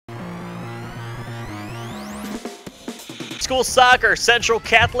school soccer, Central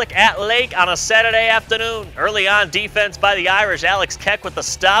Catholic at Lake on a Saturday afternoon. Early on, defense by the Irish, Alex Keck with the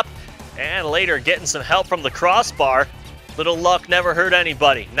stop, and later getting some help from the crossbar. Little luck never hurt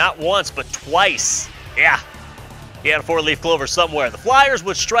anybody. Not once, but twice. Yeah, he had a four-leaf clover somewhere. The Flyers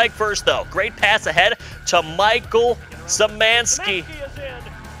would strike first, though. Great pass ahead to Michael Szymanski.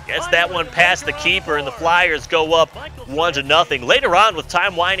 Gets that one past the keeper, and the Flyers go up 1-0. Later on, with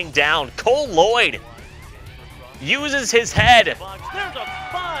time winding down, Cole Lloyd uses his head.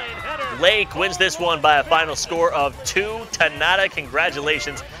 Lake wins this one by a final score of 2-0.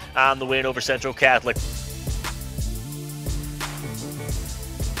 Congratulations on the win over Central Catholic.